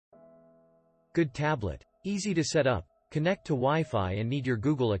Good tablet. Easy to set up, connect to Wi-Fi and need your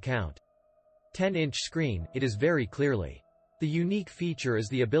Google account. 10-inch screen, it is very clearly. The unique feature is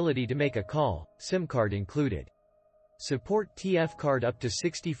the ability to make a call, SIM card included. Support TF card up to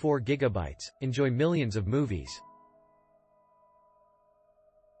 64 GB, enjoy millions of movies.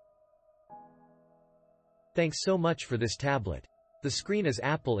 Thanks so much for this tablet. The screen is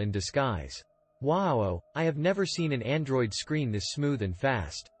Apple in disguise. Whaaooo, I have never seen an Android screen this smooth and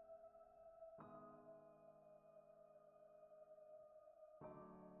fast.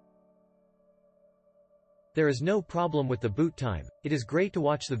 There is no problem with the boot time, it is great to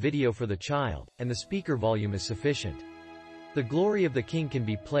watch the video for the child, and the speaker volume is sufficient. The Glory of the King can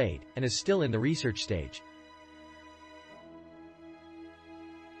be played, and is still in the research stage.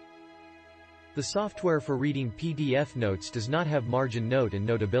 The software for reading PDF notes does not have margin note and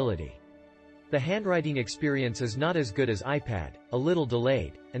notability. The handwriting experience is not as good as iPad, a little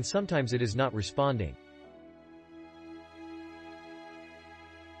delayed, and sometimes it is not responding.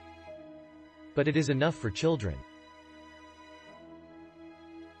 But it is enough for children.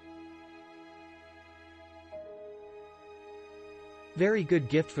 Very good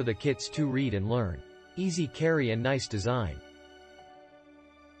gift for the kids to read and learn. Easy carry and nice design.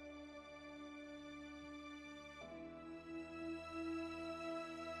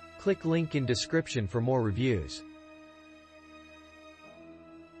 Click link in description for more reviews.